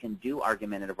slips. They can do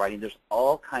argumentative writing. There's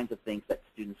all kinds of things that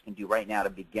students can do right now to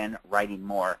begin writing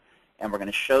more. And we're going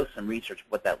to show some research of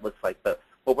what that looks like. But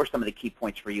what were some of the key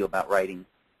points for you about writing,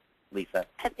 Lisa?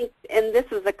 I think, and this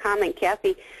was a comment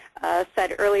Kathy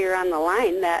said earlier on the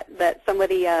line that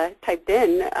somebody typed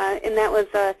in, and that was,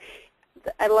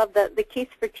 I love the case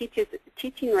for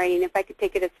teaching writing. If I could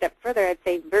take it a step further, I'd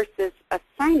say versus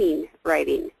assigning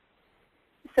writing.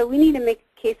 So we need to make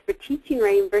a case for teaching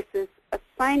writing versus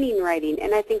assigning writing.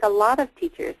 And I think a lot of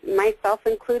teachers, myself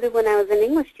included when I was an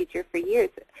English teacher for years,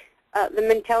 the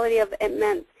mentality of it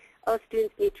meant, oh,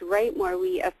 students need to write more.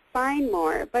 We assign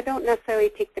more, but don't necessarily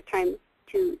take the time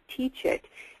to teach it.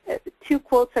 Two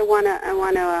quotes I want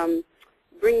to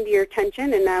bring to your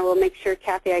attention, and I will make sure,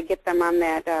 Kathy, I get them on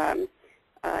that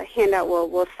handout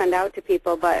we'll send out to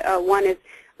people. But one is,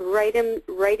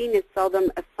 writing is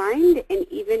seldom assigned and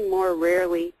even more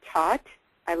rarely taught.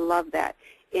 I love that.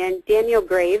 And Daniel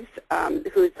Graves,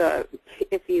 who's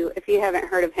if you haven't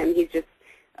heard of him, he's just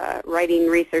writing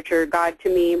researcher god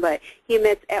to me, but he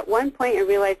admits, at one point I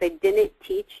realized I didn't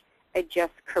teach, I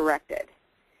just corrected.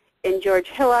 And George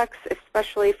Hillock's,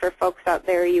 especially for folks out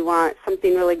there, you want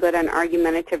something really good on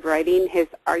argumentative writing. His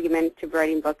argumentative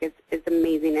writing book is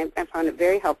amazing. I found it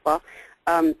very helpful.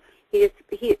 His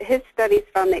studies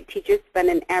found that teachers spend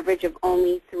an average of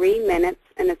only 3 minutes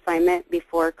an assignment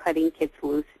before cutting kids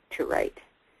loose to write.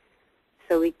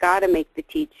 So we got to make the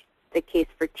case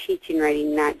for teaching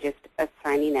writing, not just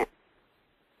assigning it.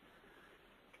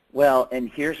 Well, and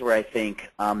here's where I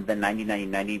think the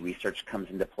 90-90-90 research comes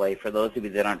into play. For those of you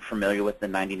that aren't familiar with the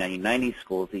 90-90-90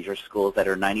 schools, these are schools that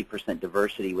are 90%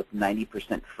 diversity with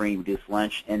 90% free and reduced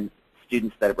lunch, and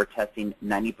students that were testing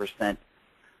 90%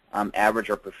 average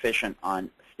or proficient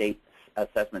on state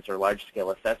assessments or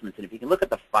large-scale assessments. And if you can look at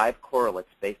the 5 correlates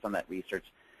based on that research,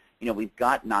 we've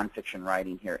got nonfiction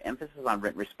writing here, emphasis on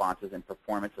written responses and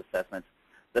performance assessments.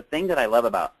 The thing that I love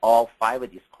about all 5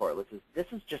 of these correlates is this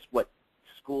is just what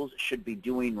schools should be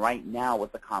doing right now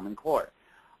with the Common Core.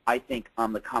 I think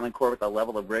the Common Core with a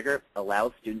level of rigor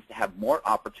allows students to have more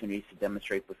opportunities to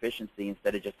demonstrate proficiency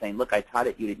instead of just saying, look, I taught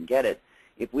it, you didn't get it.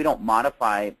 If we don't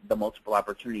modify the multiple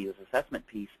opportunities assessment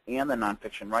piece and the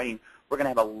nonfiction writing, we're going to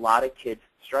have a lot of kids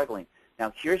struggling.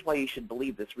 Now, here's why you should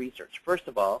believe this research. First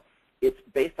of all, it's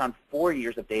based on 4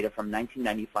 years of data from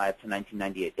 1995 to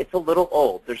 1998. It's a little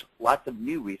old. There's lots of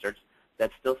new research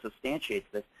that still substantiates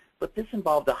this, but this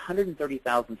involved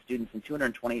 130,000 students in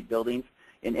 228 buildings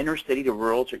in inner city to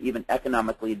rural to even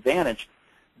economically advantaged.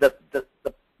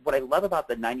 What I love about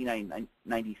the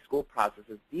 90-90-90 school process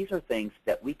is these are things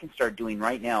that we can start doing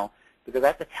right now, because I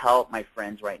have to tell my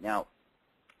friends right now,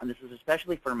 and this is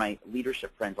especially for my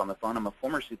leadership friends on the phone. I'm a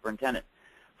former superintendent.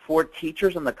 For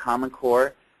teachers in the Common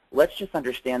Core, let's just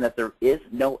understand that there is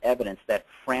no evidence that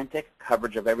frantic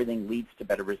coverage of everything leads to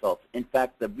better results. In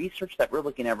fact, the research that we're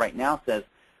looking at right now says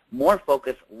more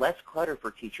focus, less clutter for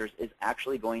teachers is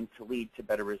actually going to lead to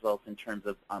better results in terms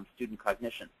of student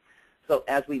cognition. So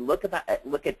as we look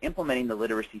at implementing the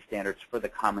literacy standards for the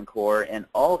Common Core and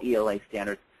all ELA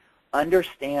standards,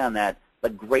 understand that the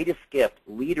greatest gift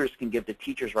leaders can give to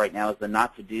teachers right now is the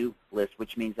not-to-do list,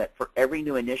 which means that for every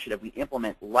new initiative we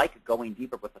implement, like going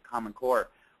deeper with the Common Core,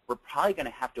 we're probably going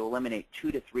to have to eliminate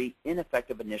 2 to 3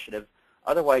 ineffective initiatives.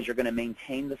 Otherwise, you're going to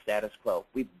maintain the status quo.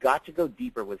 We've got to go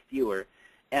deeper with fewer.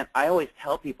 And I always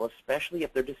tell people, especially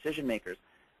if they're decision makers,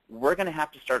 we're going to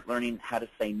have to start learning how to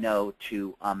say no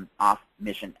to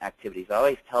off-mission activities. I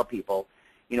always tell people,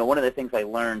 one of the things I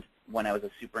learned when I was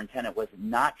a superintendent was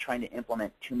not trying to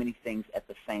implement too many things at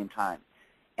the same time.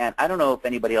 And I don't know if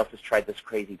anybody else has tried this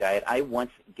crazy diet. I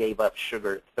once gave up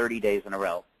sugar 30 days in a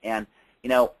row. And,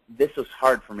 this was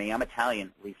hard for me. I'm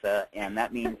Italian, Lisa, and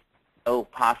that means no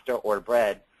pasta or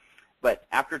bread. But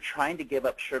after trying to give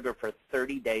up sugar for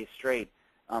 30 days straight,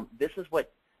 this is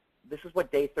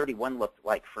what day 31 looked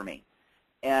like for me.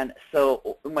 And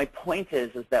so my point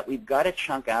is that we've got to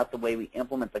chunk out the way we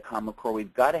implement the Common Core.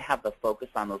 We've got to have the focus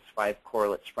on those 5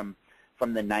 correlates from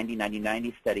the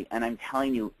 90-90-90 study. And I'm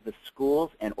telling you, the schools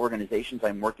and organizations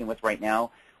I'm working with right now,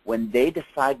 when they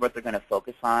decide what they're going to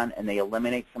focus on and they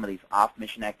eliminate some of these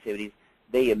off-mission activities,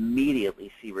 they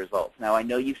immediately see results. Now, I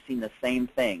know you've seen the same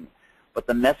thing, but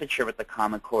the message here with the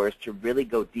Common Core is to really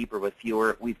go deeper with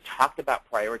fewer. We've talked about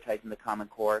prioritizing the Common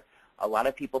Core. A lot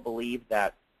of people believe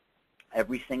that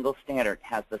every single standard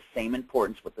has the same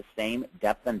importance with the same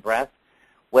depth and breadth.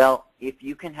 Well, if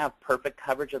you can have perfect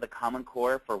coverage of the Common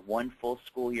Core for one full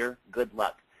school year, good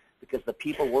luck. Because the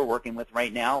people we're working with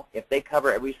right now, if they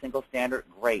cover every single standard,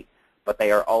 great. But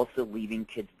they are also leaving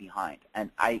kids behind. And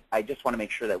I just want to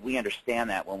make sure that we understand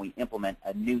that when we implement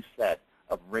a new set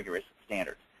of rigorous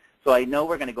standards. So I know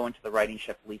we're going to go into the writing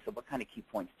shift. Lisa, what kind of key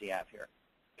points do you have here?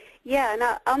 Yeah,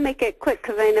 and I'll make it quick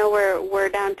because I know we're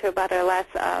down to about our last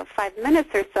 5 minutes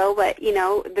or so. But you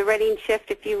know, the writing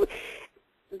shift,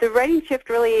 the writing shift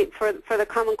really for the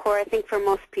Common Core, I think for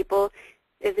most people,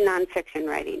 is nonfiction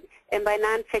writing. And by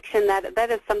nonfiction,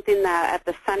 that is something that at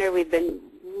the center we've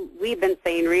been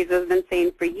saying, Risa's been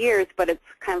saying for years, but it's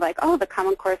kind of like, oh, the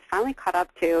Common Core is finally caught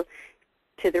up to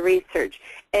the research.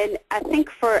 And I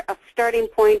think for a starting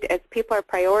point, as people are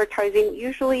prioritizing,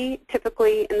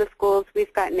 typically in the schools,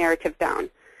 we've got narrative down.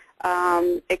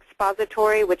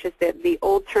 Expository, which is the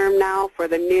old term now for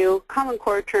the new Common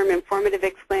Core term, informative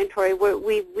explanatory,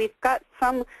 we've got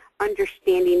some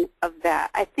understanding of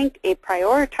that. I think a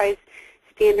prioritized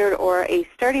standard or a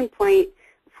starting point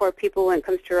for people when it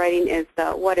comes to writing is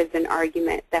what is an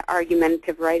argument, that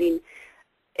argumentative writing.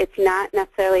 It's not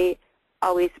necessarily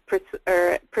always,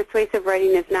 persuasive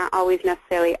writing is not always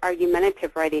necessarily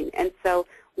argumentative writing. And so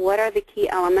what are the key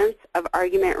elements of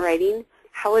argument writing?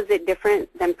 How is it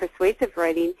different than persuasive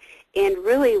writing? And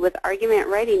really with argument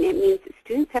writing, it means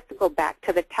students have to go back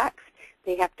to the text.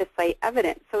 They have to cite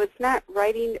evidence. So it's not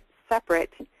writing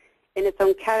separate in its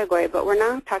own category, but we're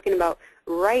now talking about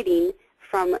writing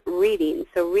from reading.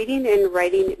 So reading and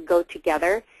writing go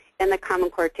together, and the Common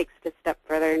Core takes it a step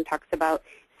further and talks about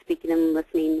speaking and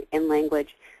listening and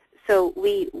language. So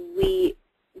we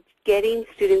getting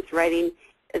students writing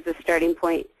is a starting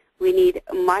point. We need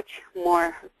much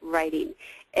more writing.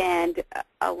 And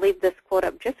I'll leave this quote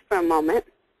up just for a moment.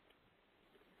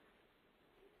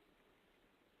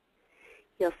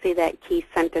 You'll see that key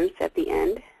sentence at the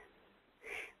end.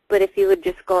 But if you would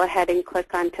just go ahead and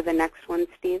click on to the next one,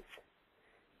 Steve,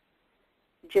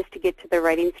 just to get to the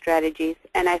writing strategies.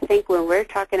 And I think when we're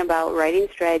talking about writing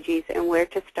strategies and where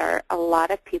to start, a lot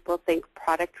of people think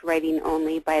product writing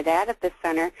only. By that at the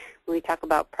center, when we talk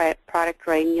about product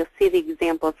writing, you'll see the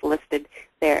examples listed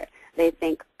there. They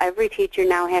think every teacher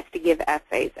now has to give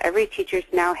essays. Every teacher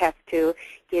now has to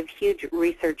give huge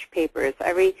research papers.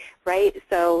 Right?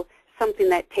 So something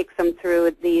that takes them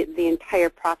through the entire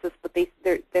process, but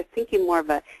they're thinking more of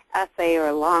an essay or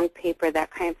a long paper,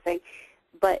 that kind of thing.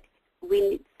 But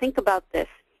we think about this.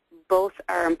 Both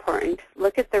are important.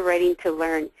 Look at the writing to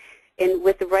learn. And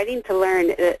with the writing to learn,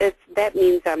 that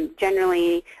means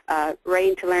generally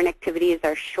writing to learn activities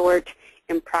are short,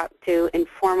 impromptu,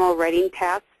 informal writing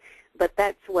tasks, but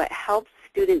that's what helps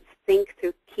students think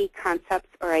through key concepts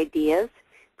or ideas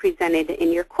presented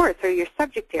in your course or your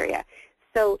subject area.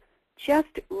 So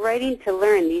just writing to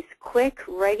learn, these quick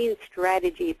writing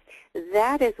strategies,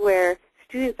 that is where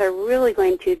students are really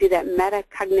going to do that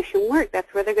metacognition work.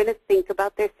 That's where they're going to think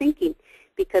about their thinking,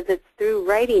 because it's through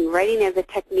writing. Writing as a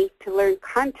technique to learn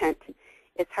content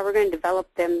is how we're going to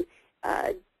develop them,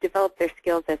 develop their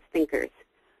skills as thinkers.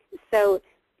 So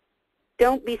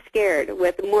don't be scared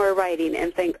with more writing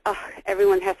and think, oh,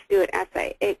 everyone has to do an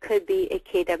essay. It could be a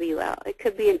KWL. It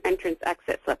could be an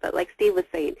entrance-exit flip, like Steve was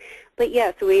saying. But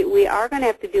yes, we are going to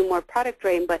have to do more product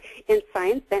writing, but in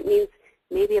science that means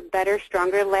maybe a better,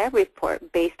 stronger lab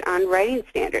report based on writing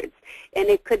standards. And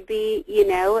it could be, you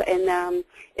know, in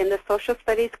the social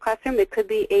studies classroom, it could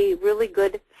be a really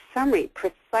good summary,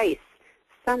 precise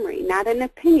summary, not an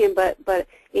opinion, but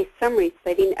a summary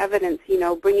citing evidence, you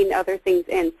know, bringing other things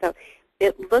in. So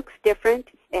it looks different.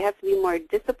 It has to be more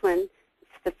discipline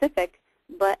specific,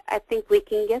 but I think we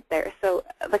can get there. So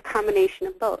the combination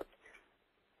of both.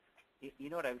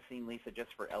 You know what I've seen, Lisa, just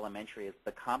for elementary is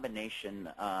the combination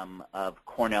of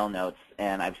Cornell notes,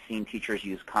 and I've seen teachers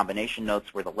use combination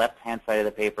notes where the left-hand side of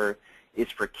the paper is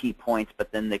for key points,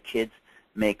 but then the kids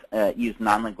use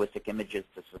non-linguistic images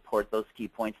to support those key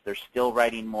points. They're still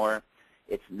writing more.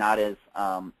 It's not as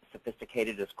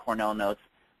sophisticated as Cornell notes,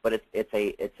 but it's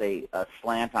a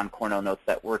slant on Cornell notes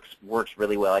that works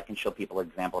really well. I can show people an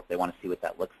example if they want to see what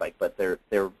that looks like, but they're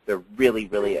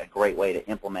really a great way to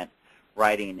implement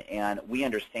writing. And we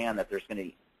understand that there's going to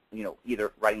be, you know,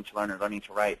 either writing to learn or learning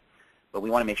to write, but we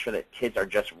want to make sure that kids are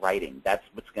just writing. That's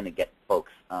what's going to get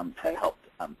folks to help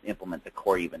implement the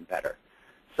core even better.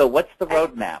 So what's the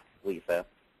roadmap, Lisa?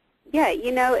 Yeah,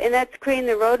 you know, and that's creating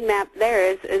the roadmap there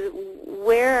is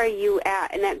where are you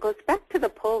at? And that goes back to the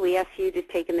poll we asked you to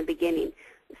take in the beginning.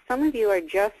 Some of you are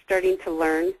just starting to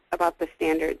learn about the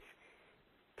standards.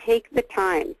 Take the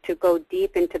time to go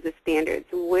deep into the standards.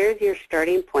 Where's your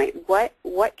starting point? What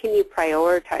can you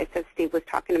prioritize, as Steve was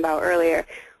talking about earlier?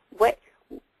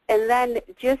 And then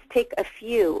just take a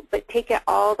few, but take it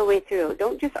all the way through.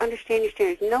 Don't just understand your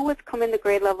standards. Know what's coming the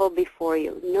grade level before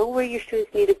you. Know where your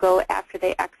students need to go after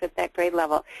they exit that grade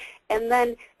level. And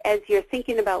then as you're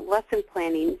thinking about lesson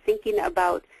planning, thinking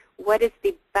about what is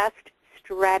the best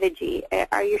strategy.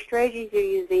 Are your strategies you're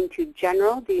using too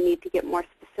general? Do you need to get more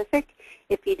specific?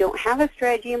 If you don't have a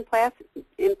strategy in place,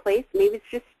 maybe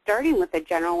it's just starting with a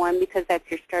general one because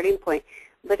that's your starting point.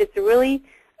 But it's really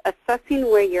assessing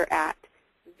where you're at.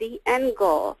 The end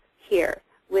goal here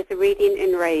with reading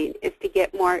and writing is to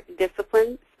get more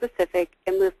discipline specific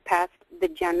and move past the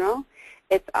general.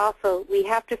 It's also, we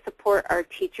have to support our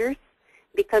teachers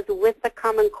because with the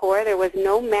Common Core there was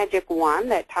no magic wand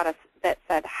that taught us that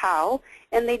said how,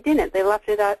 and they didn't. They left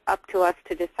it up to us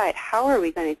to decide how are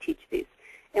we going to teach these.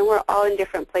 And we're all in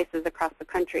different places across the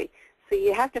country. So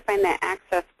you have to find that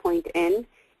access point in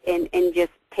and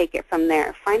just take it from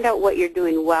there. Find out what you're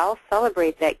doing well,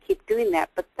 celebrate that, keep doing that,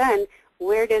 but then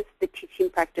where does the teaching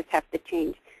practice have to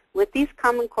change? With these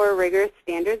Common Core rigorous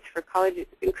standards for college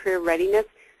and career readiness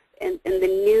and the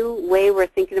new way we're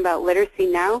thinking about literacy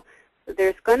now,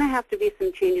 there's going to have to be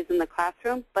some changes in the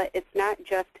classroom, but it's not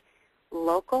just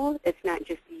local, it's not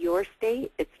just your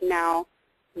state, it's now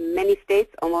many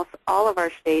states, almost all of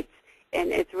our states,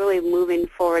 and it's really moving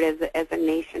forward as a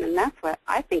nation, and that's what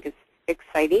I think is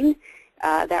exciting,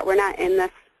 that we're not in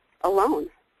this alone.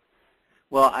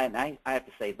 Well, I have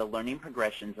to say the learning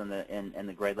progressions and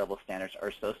the grade level standards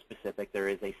are so specific. There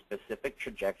is a specific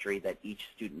trajectory that each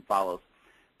student follows.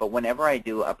 But whenever I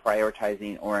do a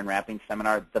prioritizing or unwrapping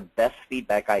seminar, the best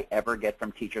feedback I ever get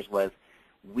from teachers was,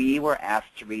 we were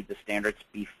asked to read the standards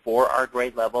before our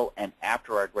grade level and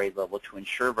after our grade level to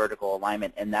ensure vertical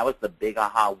alignment, and that was the big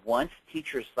aha. Once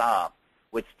teachers saw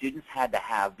what students had to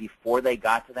have before they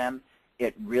got to them,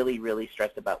 it really, really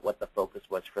stressed about what the focus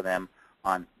was for them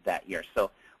on that year. So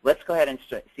let's go ahead and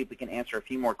see if we can answer a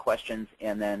few more questions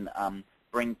and then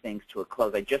bring things to a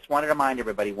close. I just wanted to remind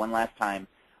everybody one last time,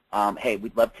 hey,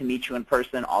 we'd love to meet you in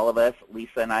person, all of us.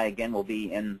 Lisa and I, again, will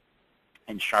be in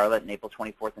Charlotte on April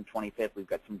 24th and 25th. We've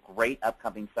got some great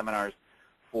upcoming seminars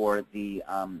for the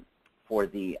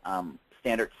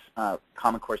Standards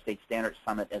Common Core State Standards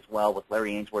Summit as well with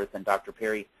Larry Ainsworth and Dr.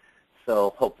 Perry.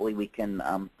 So hopefully we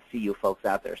can see you folks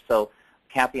out there. So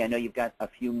Kathy, I know you've got a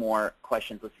few more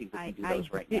questions. Let's see if we can do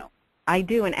those right now. I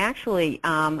do, and actually,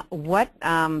 and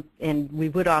we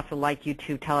would also like you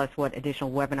to tell us what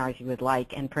additional webinars you would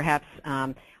like, and perhaps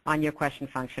on your question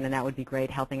function, and that would be great,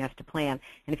 helping us to plan.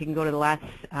 And if you can go to the last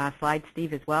slide,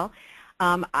 Steve, as well.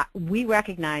 We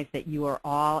recognize that you are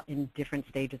all in different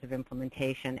stages of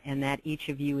implementation, and that each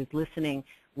of you is listening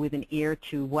with an ear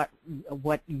to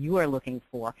what you are looking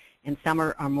for. And some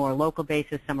are more local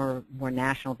basis, some are more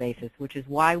national basis, which is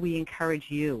why we encourage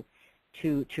you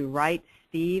to write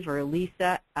Steve or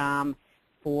Lisa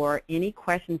for any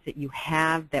questions that you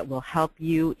have that will help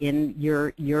you in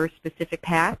your specific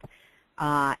path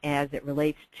as it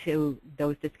relates to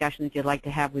those discussions you'd like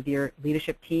to have with your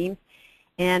leadership teams.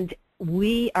 And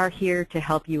we are here to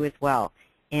help you as well.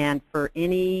 And for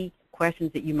any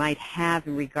questions that you might have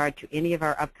in regard to any of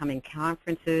our upcoming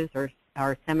conferences or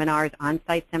our seminars,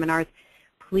 on-site seminars,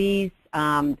 please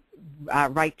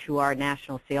write to our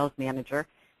National Sales Manager,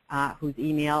 whose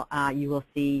email you will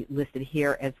see listed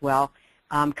here as well,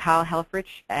 Kyle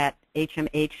Helfrich at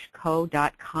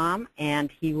hmhco.com,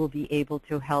 and he will be able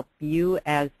to help you,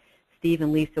 as Steve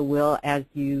and Lisa will, as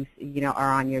you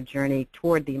are on your journey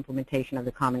toward the implementation of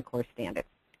the Common Core standard.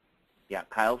 Yeah,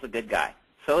 Kyle's a good guy.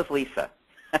 So is Lisa.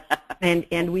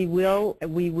 and we will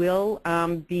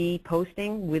be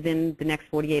posting within the next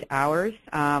 48 hours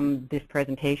this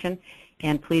presentation.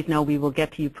 And please know we will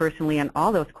get to you personally on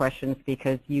all those questions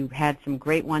because you had some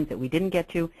great ones that we didn't get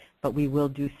to, but we will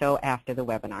do so after the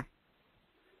webinar.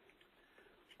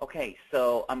 Okay,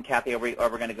 so Kathy, are we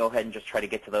going to go ahead and just try to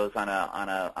get to those on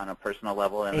a personal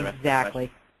level? And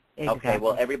Exactly. Okay,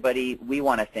 well, everybody, we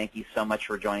want to thank you so much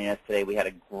for joining us today. We had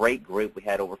a great group. We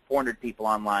had over 400 people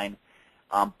online.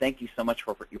 Thank you so much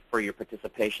for your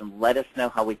participation. Let us know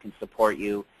how we can support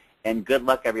you. And good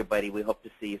luck, everybody. We hope to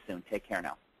see you soon. Take care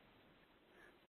now.